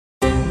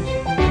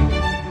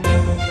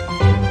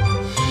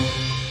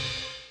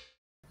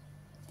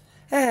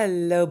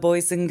Hello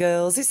boys and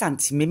girls, it's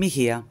Aunty Mimmi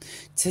here.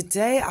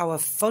 Today our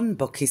fun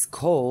book is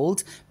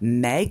called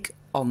Meg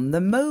on the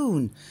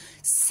Moon.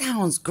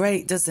 Sounds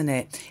great, doesn't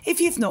it?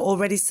 If you've not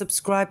already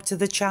subscribed to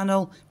the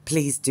channel,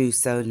 please do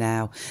so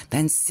now.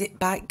 Then sit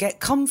back, get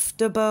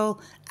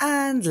comfortable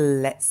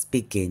and let's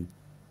begin.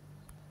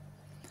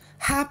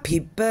 Happy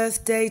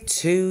birthday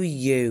to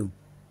you.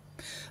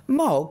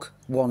 Mog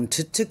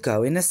wanted to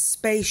go in a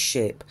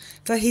spaceship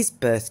for his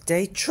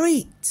birthday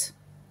treat.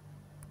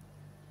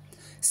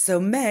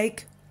 So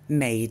Meg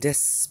made a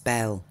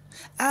spell.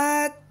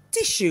 A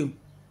tissue.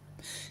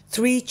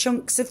 3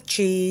 chunks of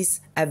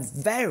cheese, a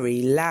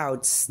very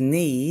loud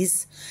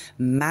sneeze.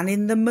 Man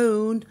in the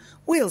moon,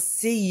 we'll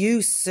see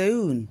you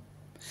soon.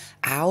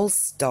 Owl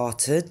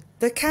started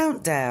the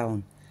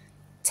countdown.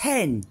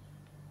 10,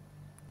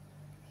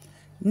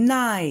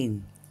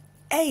 9,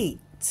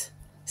 8,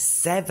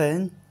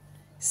 7,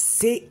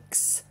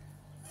 6,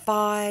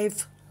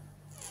 5,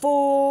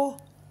 4,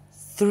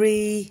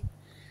 3,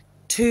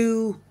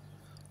 2,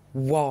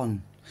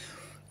 1.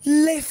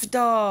 Lift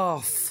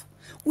off!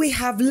 We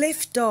have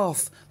lift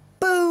off!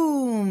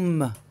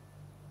 Boom!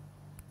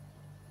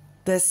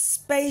 The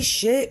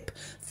spaceship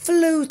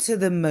flew to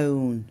the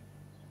moon.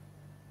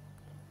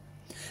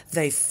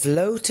 They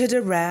floated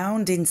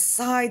around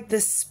inside the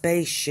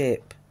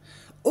spaceship.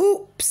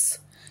 Oops!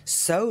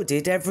 So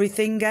did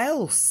everything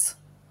else.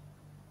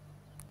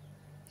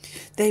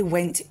 They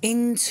went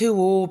into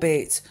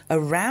orbit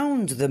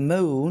around the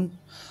moon.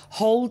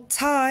 Hold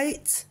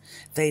tight,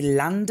 they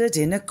landed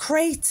in a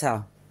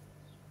crater.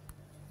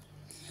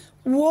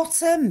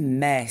 What a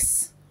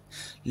mess!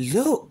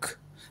 Look,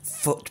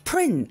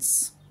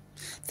 footprints.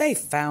 They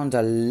found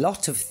a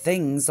lot of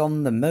things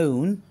on the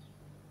moon.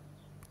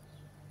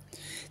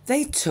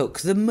 They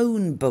took the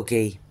moon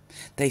buggy.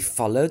 They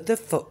followed the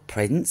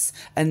footprints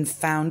and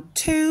found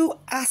 2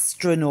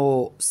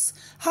 astronauts.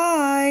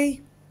 Hi!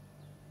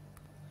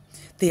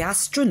 The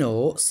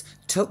astronauts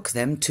took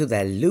them to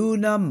their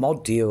lunar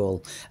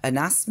module and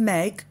asked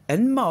Meg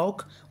and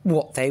Mog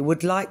what they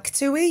would like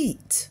to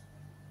eat.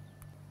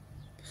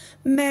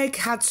 Meg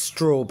had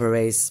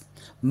strawberries,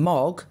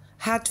 Mog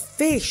had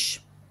fish.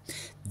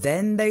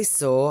 Then they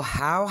saw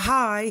how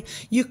high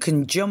you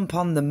can jump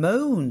on the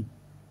moon.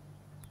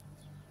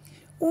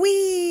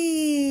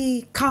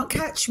 Whee! Can't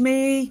catch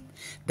me!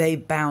 They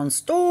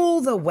bounced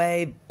all the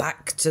way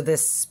back to the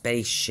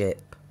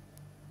spaceship.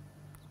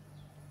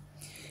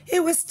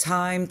 It was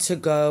time to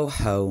go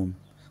home.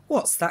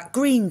 What's that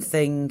green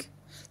thing?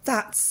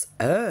 That's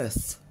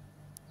Earth.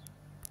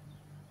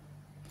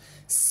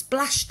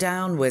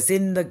 Splashdown was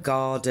in the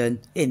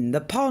garden, in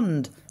the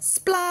pond.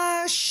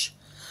 Splash!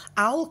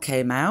 Owl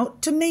came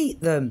out to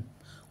meet them.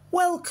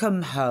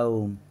 Welcome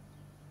home.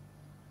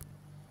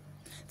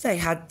 They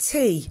had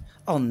tea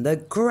on the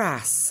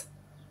grass.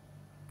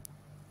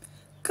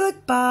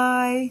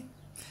 Goodbye.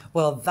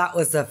 Well, that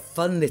was a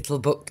fun little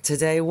book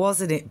today,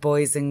 wasn't it,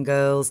 boys and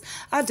girls?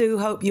 I do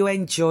hope you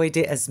enjoyed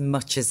it as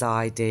much as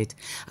I did.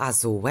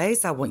 As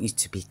always, I want you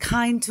to be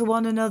kind to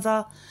one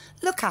another,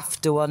 look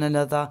after one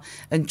another,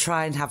 and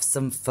try and have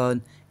some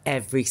fun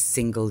every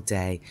single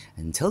day.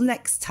 Until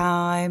next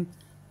time,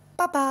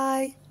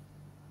 bye-bye.